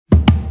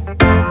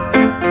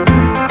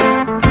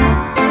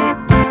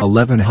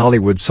11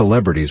 Hollywood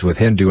celebrities with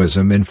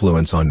Hinduism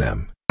influence on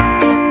them.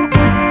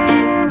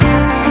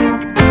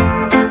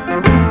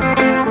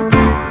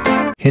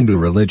 Hindu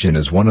religion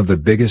is one of the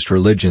biggest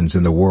religions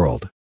in the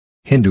world.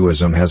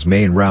 Hinduism has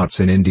main roots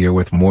in India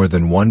with more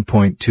than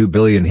 1.2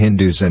 billion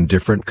Hindus and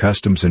different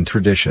customs and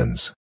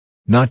traditions.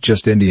 Not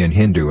just Indian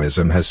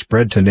Hinduism has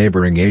spread to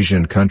neighboring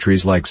Asian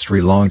countries like Sri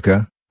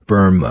Lanka,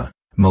 Burma,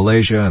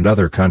 Malaysia and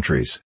other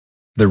countries.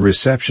 The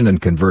reception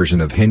and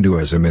conversion of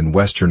Hinduism in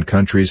Western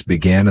countries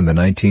began in the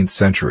 19th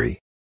century.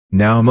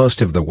 Now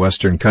most of the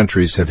Western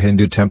countries have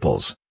Hindu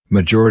temples,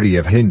 majority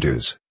of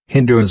Hindus.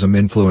 Hinduism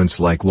influence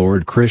like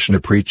Lord Krishna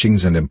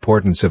preachings and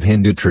importance of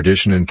Hindu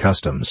tradition and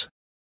customs.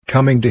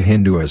 Coming to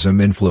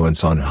Hinduism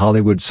influence on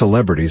Hollywood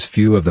celebrities.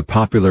 Few of the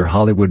popular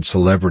Hollywood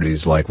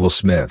celebrities like Will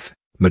Smith,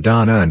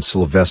 Madonna and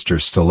Sylvester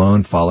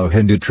Stallone follow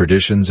Hindu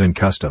traditions and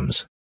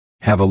customs.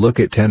 Have a look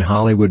at 10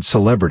 Hollywood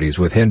celebrities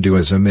with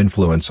Hinduism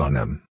influence on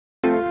them.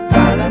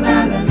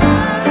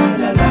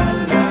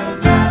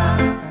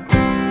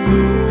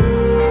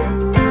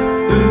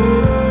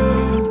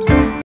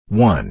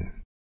 1.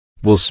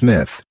 Will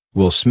Smith.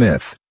 Will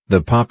Smith,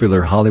 the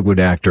popular Hollywood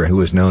actor who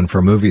is known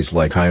for movies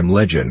like I Am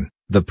Legend,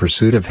 The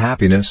Pursuit of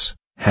Happiness,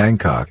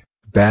 Hancock,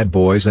 Bad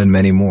Boys and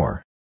many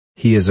more.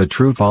 He is a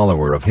true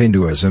follower of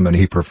Hinduism and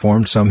he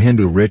performed some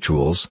Hindu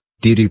rituals,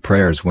 deity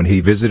prayers when he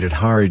visited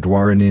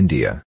Haridwar in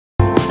India.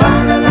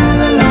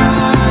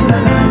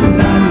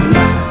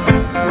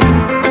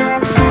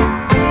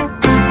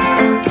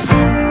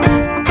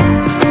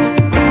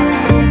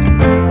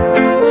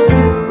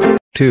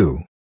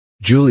 2.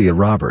 Julia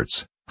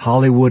Roberts.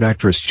 Hollywood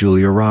actress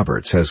Julia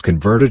Roberts has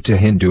converted to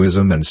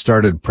Hinduism and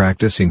started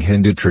practicing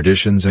Hindu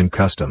traditions and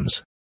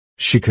customs.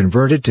 She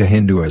converted to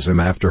Hinduism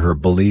after her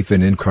belief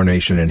in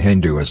incarnation in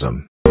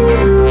Hinduism.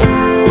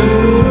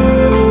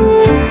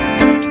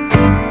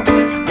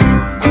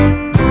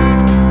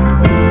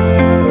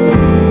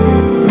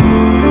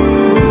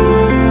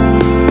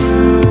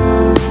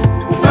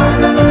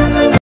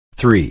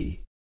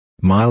 3.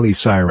 Miley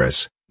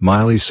Cyrus.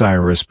 Miley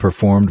Cyrus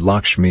performed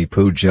Lakshmi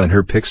Puja and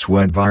her pics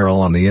went viral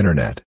on the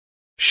internet.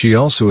 She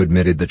also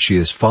admitted that she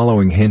is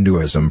following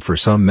Hinduism for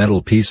some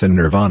mental peace and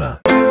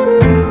nirvana.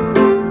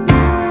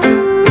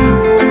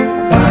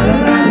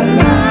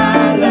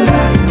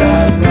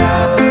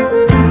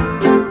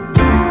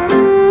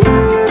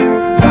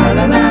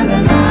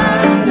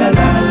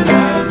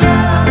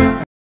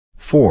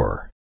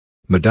 4.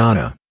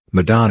 Madonna.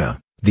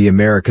 Madonna, the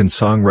American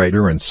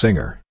songwriter and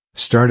singer,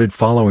 started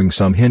following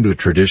some Hindu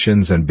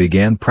traditions and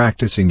began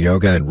practicing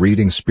yoga and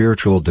reading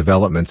spiritual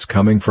developments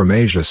coming from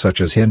Asia such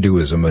as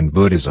Hinduism and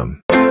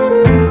Buddhism.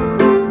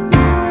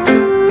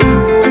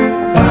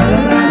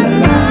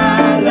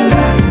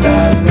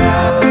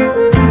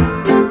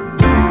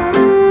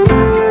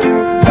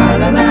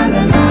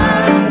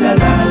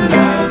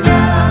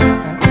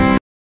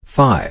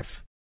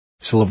 5.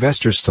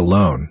 Sylvester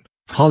Stallone.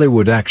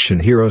 Hollywood action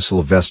hero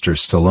Sylvester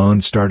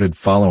Stallone started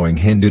following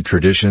Hindu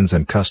traditions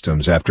and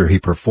customs after he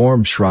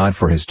performed Shraddh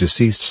for his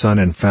deceased son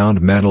and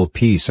found mental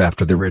peace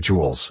after the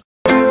rituals.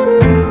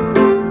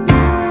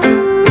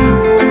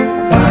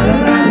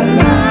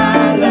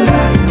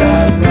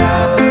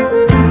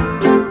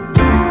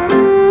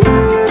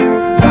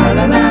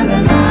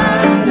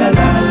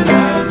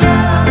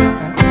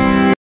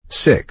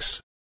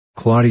 6.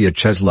 Claudia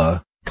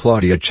Chesla.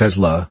 Claudia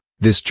Chesla,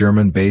 this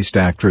German-based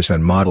actress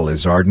and model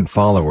is ardent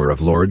follower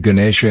of Lord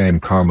Ganesha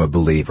and Karma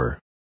believer.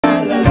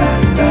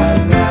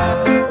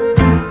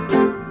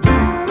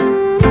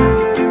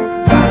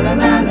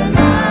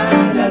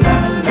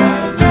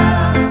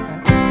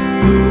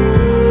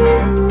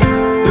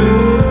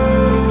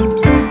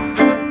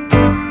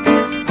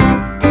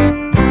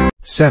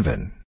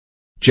 7.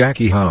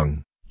 Jackie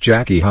Hung.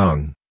 Jackie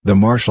Hung, the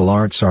martial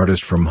arts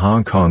artist from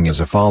Hong Kong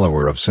is a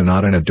follower of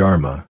Sanatana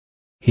Dharma.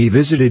 He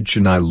visited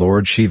Chennai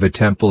Lord Shiva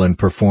temple and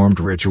performed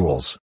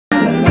rituals.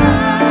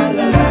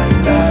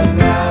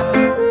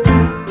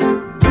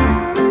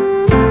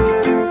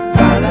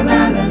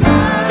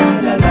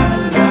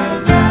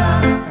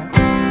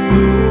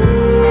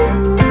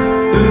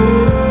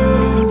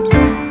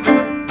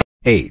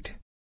 8.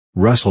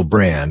 Russell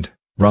Brand.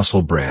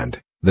 Russell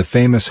Brand, the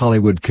famous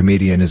Hollywood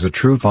comedian is a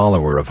true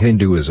follower of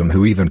Hinduism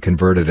who even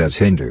converted as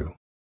Hindu.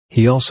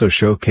 He also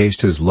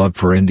showcased his love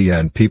for India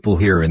and people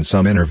here in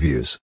some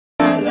interviews.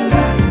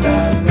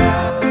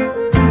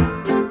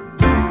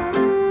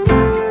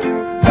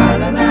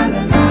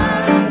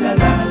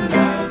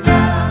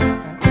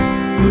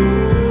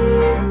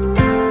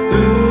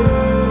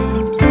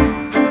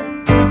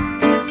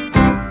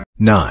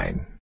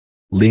 9.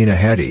 Lena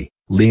Headey.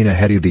 Lena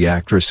Headey, the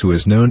actress who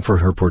is known for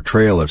her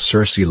portrayal of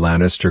Cersei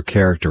Lannister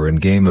character in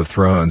Game of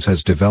Thrones,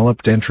 has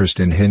developed interest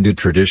in Hindu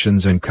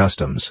traditions and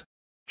customs.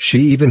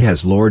 She even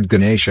has Lord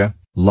Ganesha,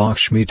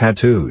 Lakshmi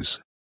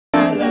tattoos.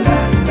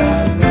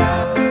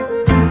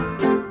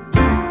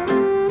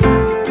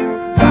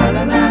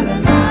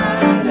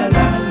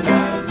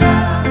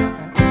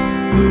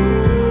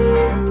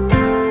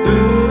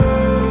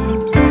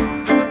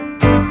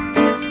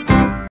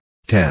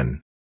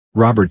 10.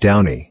 Robert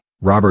Downey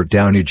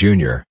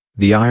Jr.,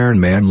 the Iron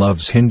Man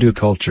loves Hindu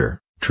culture,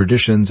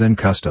 traditions and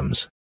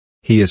customs.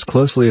 He is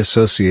closely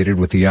associated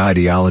with the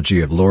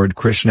ideology of Lord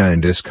Krishna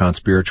and ISKCON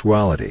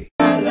spirituality.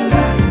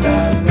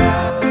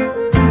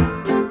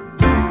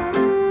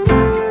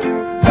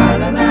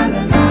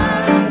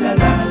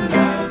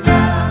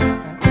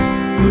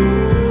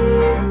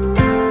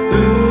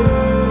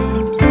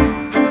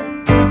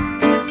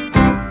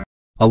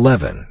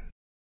 11.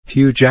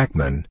 Hugh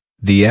Jackman.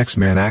 The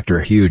X-Men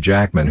actor Hugh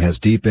Jackman has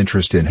deep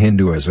interest in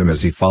Hinduism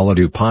as he followed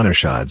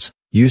Upanishads,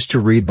 used to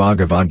read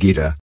Bhagavad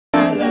Gita.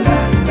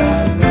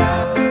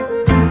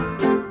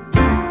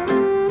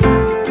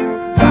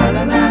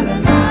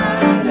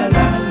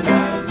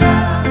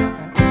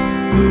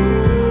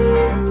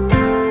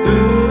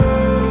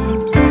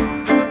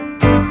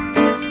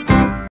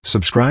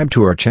 Subscribe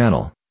to our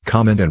channel,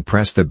 comment and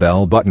press the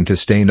bell button to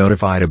stay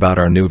notified about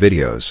our new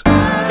videos.